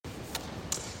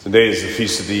Today is the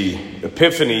Feast of the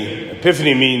Epiphany.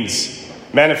 Epiphany means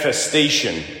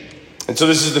manifestation. And so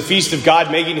this is the feast of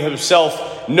God making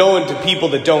himself known to people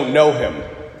that don't know him.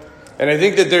 And I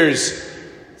think that there's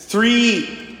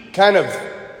three kind of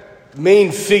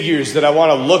main figures that I want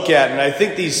to look at. And I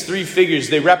think these three figures,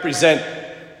 they represent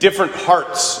different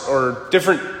hearts or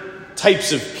different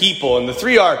types of people. And the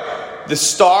three are the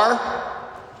star,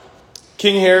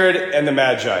 King Herod, and the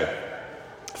Magi.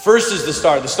 First is the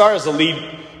star. The star is the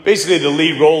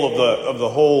lead role of the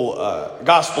whole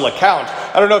gospel account.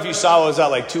 I don't know if you saw, was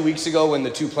that like 2 weeks ago when the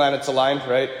two planets aligned,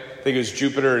 right? I think it was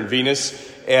Jupiter and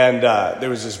Venus. And there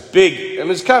was this big, it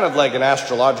was kind of like an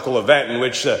astrological event in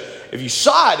which if you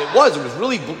saw it,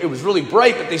 it was really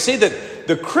bright. But they say that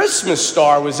the Christmas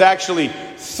star was actually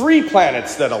 3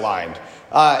 planets that aligned.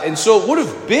 And so it would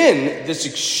have been this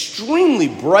extremely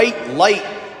bright light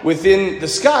within the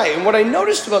sky. And what I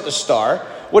noticed about the star,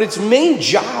 what its main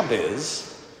job is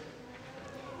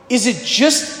it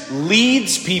just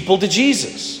leads people to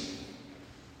Jesus.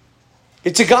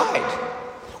 It's a guide.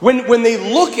 When they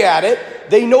look at it,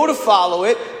 they know to follow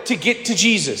it to get to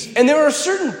Jesus. And there are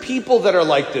certain people that are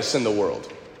like this in the world.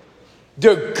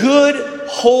 They're good,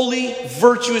 holy,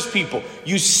 virtuous people.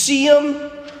 You see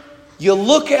them, you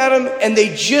look at them, and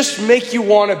they just make you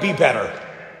want to be better.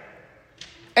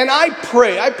 And I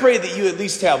pray that you at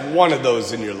least have one of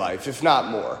those in your life, if not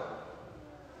more.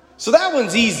 So that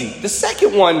one's easy. The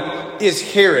second one is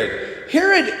Herod.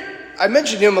 Herod, I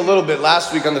mentioned him a little bit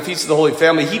last week on the Feast of the Holy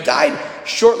Family. He died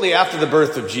shortly after the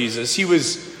birth of Jesus. He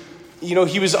was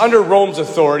under Rome's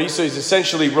authority, so he's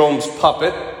essentially Rome's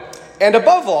puppet. And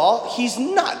above all, he's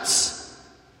nuts.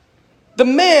 The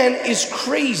man is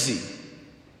crazy.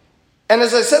 And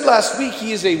as I said last week,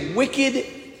 he is a wicked,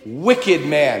 wicked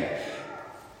man.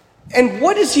 And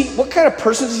what kind of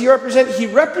person does he represent? He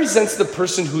represents the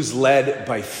person who's led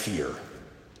by fear.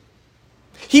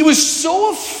 He was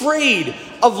so afraid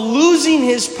of losing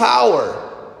his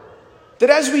power that,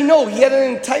 as we know, he had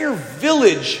an entire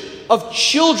village of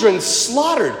children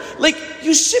slaughtered. Like,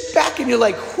 you sit back and you're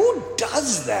like, who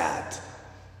does that?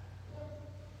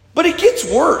 But it gets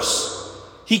worse.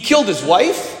 He killed his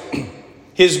wife,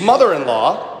 his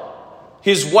mother-in-law,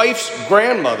 his wife's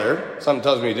grandmother. Something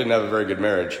tells me he didn't have a very good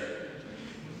marriage.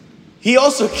 He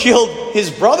also killed his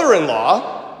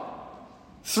brother-in-law,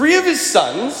 3 of his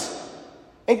sons,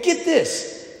 and get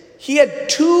this, he had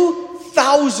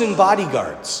 2,000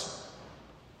 bodyguards.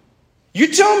 You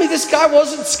telling me this guy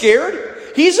wasn't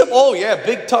scared? He's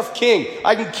big tough king.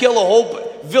 I can kill a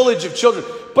whole village of children,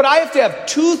 but I have to have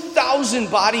 2,000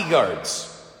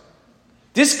 bodyguards.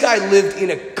 This guy lived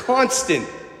in a constant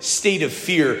state of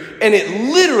fear, and it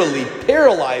literally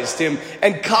paralyzed him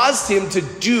and caused him to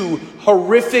do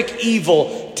horrific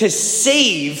evil to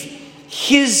save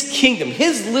his kingdom,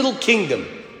 his little kingdom.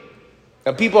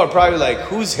 Now people are probably like,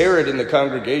 who's Herod in the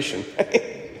congregation?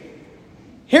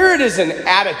 Herod is an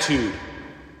attitude.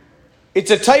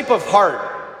 It's a type of heart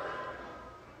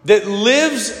that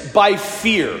lives by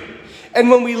fear. And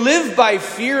when we live by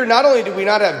fear, not only do we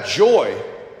not have joy,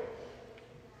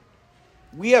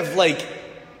 we have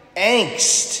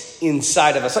angst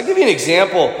inside of us. I'll give you an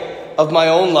example of my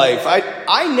own life.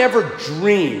 I never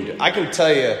dreamed, I can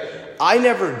tell you, I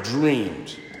never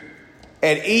dreamed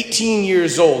at 18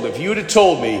 years old, if you would have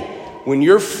told me when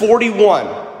you're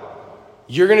 41,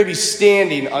 you're going to be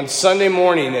standing on Sunday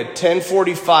morning at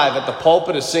 10:45 at the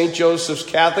pulpit of St. Joseph's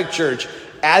Catholic Church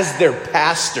as their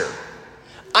pastor.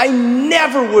 I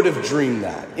never would have dreamed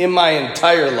that in my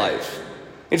entire life.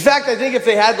 In fact, I think if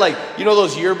they had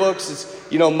those yearbooks, it's,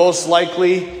 most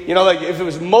likely, if it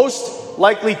was most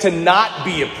likely to not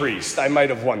be a priest, I might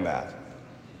have won that.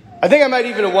 I think I might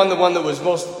even have won the one that was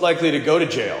most likely to go to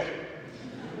jail.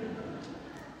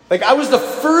 I was the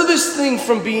furthest thing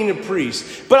from being a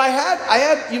priest. But I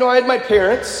had my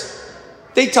parents.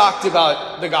 They talked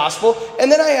about the gospel. And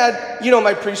then I had,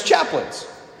 my priest chaplains.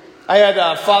 I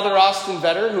had Father Austin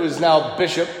Vetter, who is now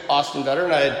Bishop Austin Vetter,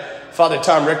 and I had Father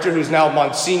Tom Richter, who's now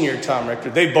Monsignor Tom Richter.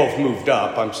 They both moved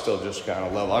up. I'm still just kind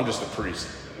of level. I'm just a priest.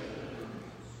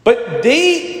 But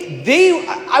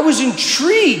I was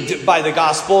intrigued by the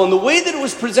gospel and the way that it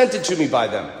was presented to me by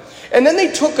them. And then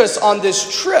they took us on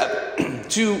this trip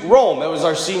to Rome. That was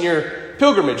our senior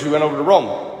pilgrimage. We went over to Rome.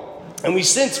 And we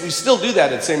still do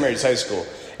that at St. Mary's High School.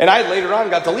 And I later on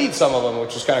got to lead some of them,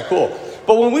 which was kind of cool.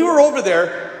 But when we were over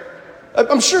there,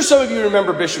 I'm sure some of you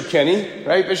remember Bishop Kenny,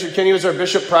 right? Bishop Kenny was our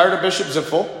bishop prior to Bishop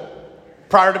Zipfel,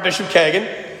 prior to Bishop Kagan.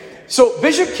 So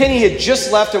Bishop Kenny had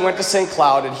just left and went to St.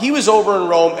 Cloud, and he was over in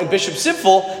Rome, and Bishop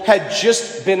Zipfel had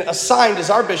just been assigned as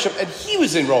our bishop, and he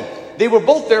was in Rome. They were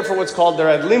both there for what's called their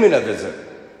ad limina visit.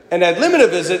 An ad limina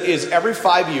visit is every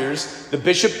 5 years, the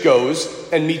bishop goes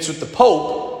and meets with the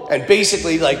Pope and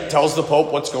basically tells the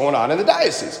Pope what's going on in the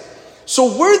diocese.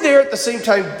 So we're there at the same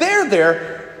time they're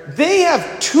there. They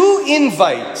have 2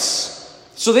 invites.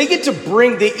 So they each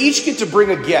get to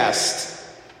bring a guest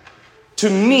to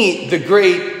meet the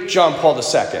great John Paul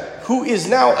II, who is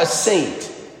now a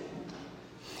saint.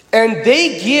 And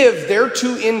they give their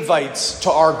 2 invites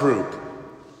to our group.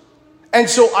 And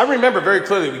so I remember very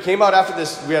clearly, we came out after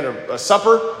this, we had a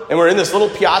supper, and we're in this little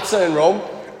piazza in Rome,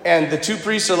 and the 2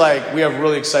 priests are like, we have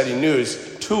really exciting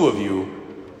news. 2 of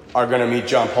you are going to meet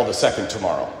John Paul II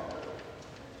tomorrow.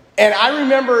 And I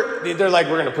remember, they're like,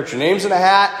 we're going to put your names in a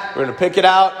hat, we're going to pick it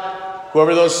out.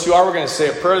 Whoever those 2 are, we're going to say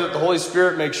a prayer that the Holy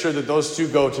Spirit makes sure that those 2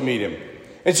 go to meet him.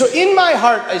 And so in my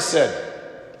heart, I said,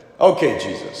 okay,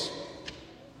 Jesus,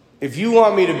 if you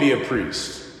want me to be a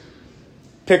priest,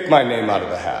 pick my name out of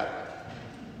the hat.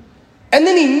 And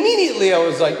then immediately I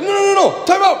was like, no,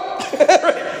 time out.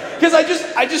 Because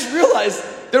I just realized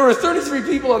there were 33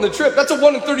 people on the trip. That's a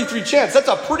 1 in 33 chance. That's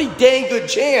a pretty dang good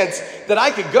chance that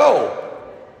I could go.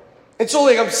 And so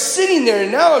I'm sitting there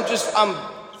and now I'm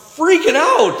freaking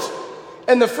out.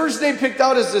 And the first name picked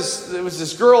out was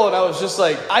this girl, and I was just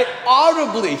like, I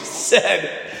audibly said,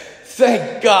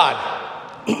 thank God.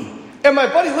 And my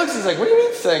buddy looks and he's like, what do you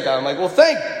mean thank God? I'm like, well,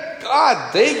 thank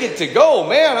God they get to go.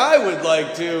 Man, I would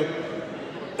like to.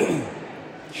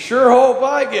 Sure hope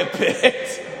I get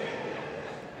picked.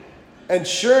 And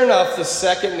sure enough, the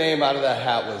second name out of that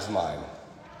hat was mine.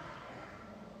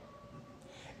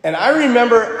 And I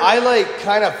remember I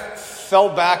kind of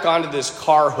fell back onto this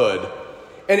car hood.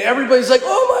 And everybody's like,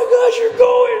 oh my gosh, you're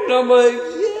going. And I'm like,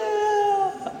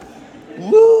 yeah.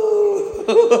 Woo.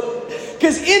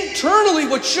 Because internally,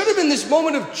 what should have been this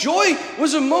moment of joy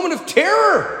was a moment of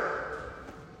terror.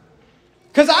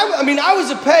 Because I was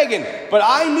a pagan, but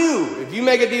I knew if you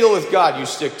make a deal with God, you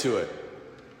stick to it.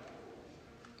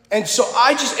 And so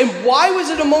and why was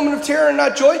it a moment of terror and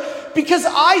not joy? Because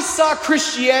I saw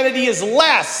Christianity as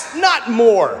less, not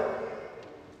more.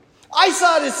 I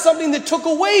saw it as something that took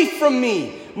away from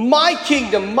me, my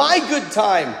kingdom, my good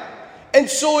time. And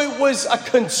so it was a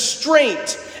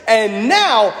constraint. And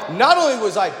now, not only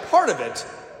was I part of it,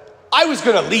 I was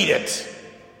going to lead it.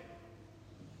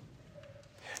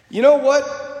 You know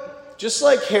what? Just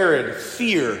like Herod,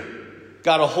 fear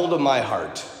got a hold of my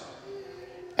heart.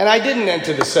 And I didn't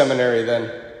enter the seminary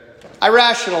then. I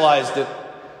rationalized it.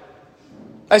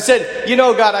 I said,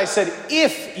 God,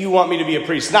 if you want me to be a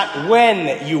priest, not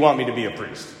when you want me to be a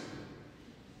priest.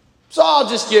 So I'll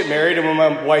just get married, and when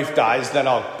my wife dies, then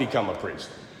I'll become a priest.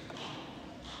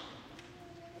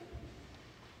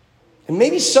 And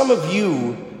maybe some of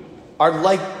you are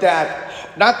like that.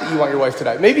 Not that you want your wife to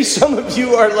die. Maybe some of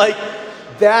you are like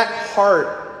that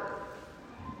heart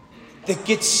that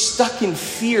gets stuck in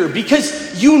fear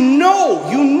because you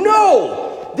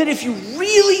know that if you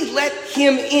really let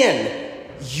him in,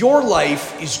 your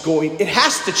life it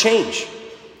has to change.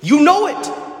 You know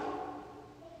it.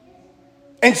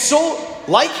 And so,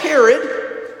 like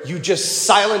Herod, you just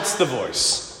silence the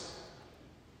voice.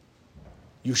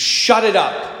 You shut it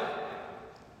up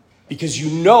because you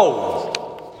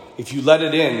know if you let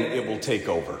it in, it will take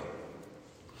over.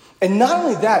 And not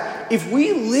only that, if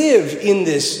we live in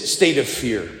this state of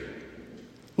fear,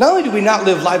 not only do we not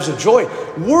live lives of joy,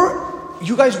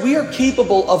 we are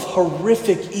capable of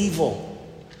horrific evil.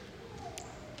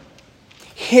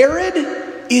 Herod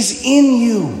is in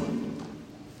you,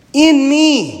 in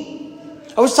me.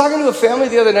 I was talking to a family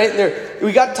the other night, and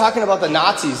we got talking about the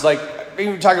Nazis. We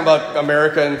were talking about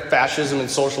America and fascism and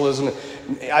socialism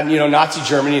and Nazi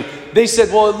Germany. They said,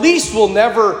 well, at least we'll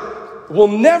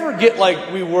never get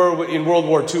like we were in World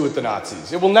War II with the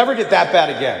Nazis. It will never get that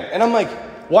bad again. And I'm like,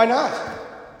 why not?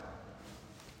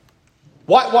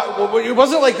 Why? It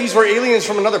wasn't like these were aliens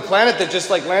from another planet that just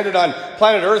landed on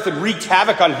planet Earth and wreaked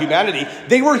havoc on humanity.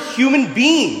 They were human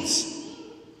beings.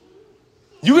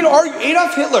 You can argue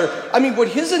Adolf Hitler, what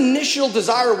his initial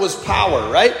desire was power,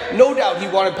 right? No doubt he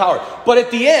wanted power. But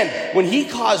at the end, when he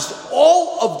caused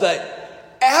all of the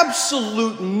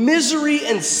absolute misery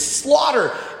and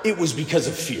slaughter, it was because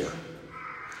of fear.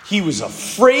 He was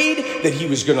afraid that he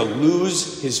was going to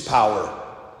lose his power.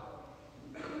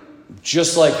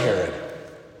 Just like Herod.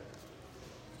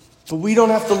 But we don't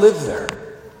have to live there.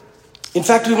 In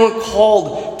fact, we weren't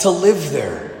called to live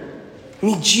there.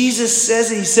 Jesus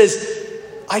says it. He says,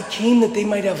 I came that they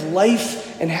might have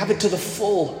life and have it to the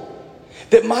full.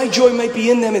 That my joy might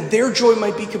be in them and their joy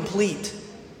might be complete.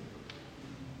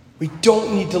 We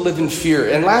don't need to live in fear.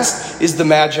 And last is the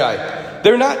Magi.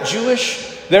 They're not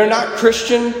Jewish. They're not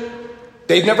Christian.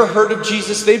 They've never heard of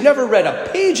Jesus. They've never read a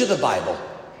page of the Bible.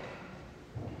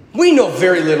 We know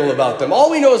very little about them.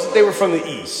 All we know is that they were from the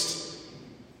East.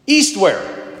 East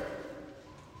where?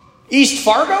 East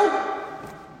Fargo?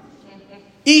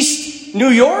 East New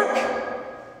York?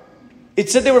 It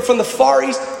said they were from the Far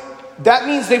East. That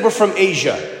means they were from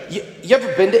Asia. You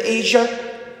ever been to Asia?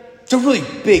 It's a really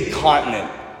big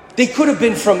continent. They could have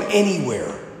been from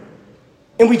anywhere.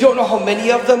 And we don't know how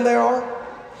many of them there are.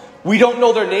 We don't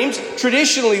know their names.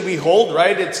 Traditionally, we hold,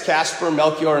 right? It's Casper,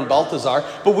 Melchior, and Balthazar.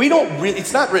 But we don't really,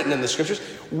 it's not written in the scriptures.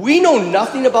 We know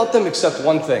nothing about them except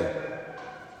one thing.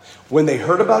 When they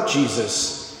heard about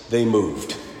Jesus, they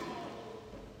moved.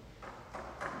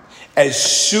 As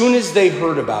soon as they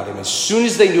heard about him, as soon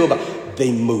as they knew about him,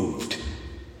 they moved.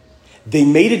 They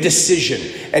made a decision.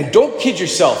 And don't kid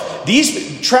yourself.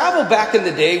 Travel back in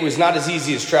the day was not as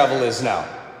easy as travel is now.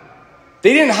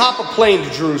 They didn't hop a plane to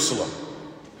Jerusalem.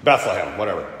 Bethlehem,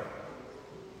 whatever.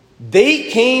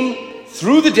 They came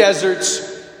through the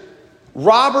deserts,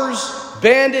 robbers,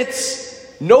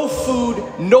 bandits, no food,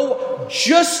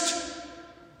 just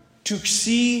to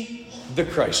see the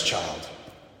Christ child.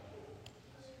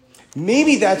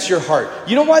 Maybe that's your heart.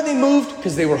 You know why they moved?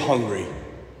 Because they were hungry.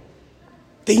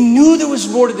 They knew there was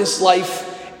more to this life,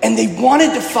 and they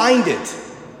wanted to find it.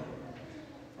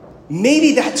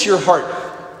 Maybe that's your heart.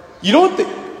 You know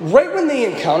what? Right when they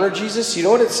encountered Jesus, you know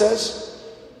what it says?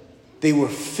 They were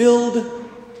filled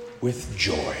with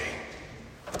joy.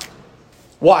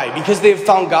 Why? Because they had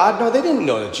found God? No, they didn't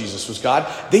know that Jesus was God.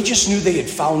 They just knew they had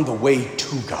found the way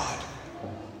to God.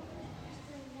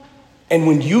 And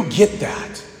when you get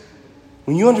that,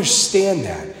 when you understand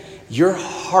that, your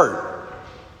heart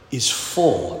is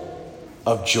full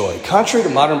of joy. Contrary to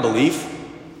modern belief,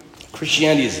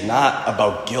 Christianity is not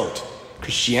about guilt.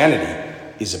 Christianity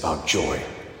is about joy.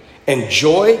 And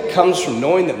joy comes from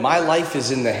knowing that my life is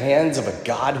in the hands of a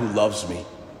God who loves me.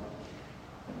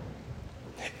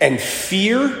 And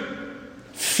fear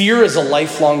is a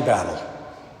lifelong battle.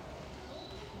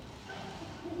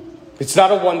 It's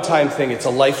not a one-time thing, it's a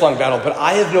lifelong battle. But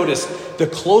I have noticed the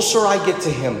closer I get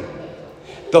to him,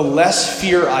 the less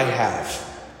fear I have.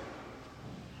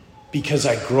 Because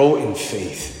I grow in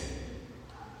faith.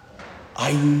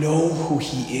 I know who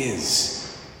he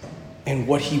is and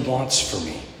what he wants for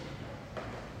me.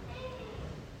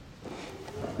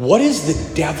 What is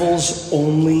the devil's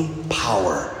only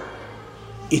power?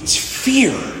 It's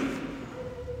fear.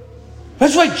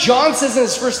 That's why John says in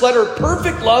his first letter,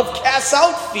 perfect love casts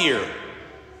out fear.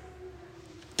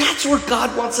 That's where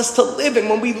God wants us to live. And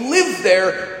when we live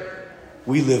there,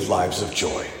 we live lives of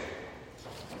joy.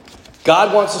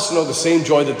 God wants us to know the same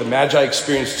joy that the Magi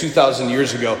experienced 2,000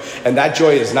 years ago. And that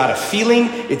joy is not a feeling.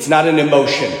 It's not an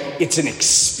emotion. It's an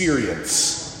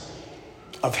experience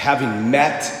of having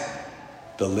met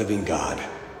the living God.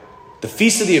 The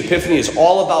Feast of the Epiphany is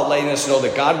all about letting us know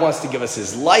that God wants to give us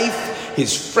his life,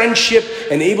 his friendship,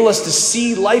 enable us to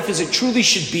see life as it truly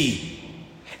should be.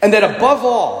 And that above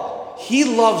all, he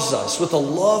loves us with a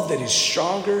love that is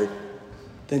stronger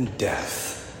than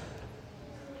death.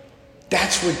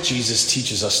 That's what Jesus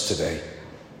teaches us today.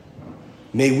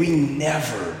 May we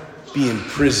never be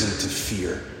imprisoned to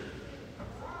fear,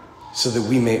 so that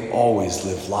we may always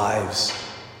live lives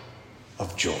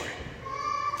of joy.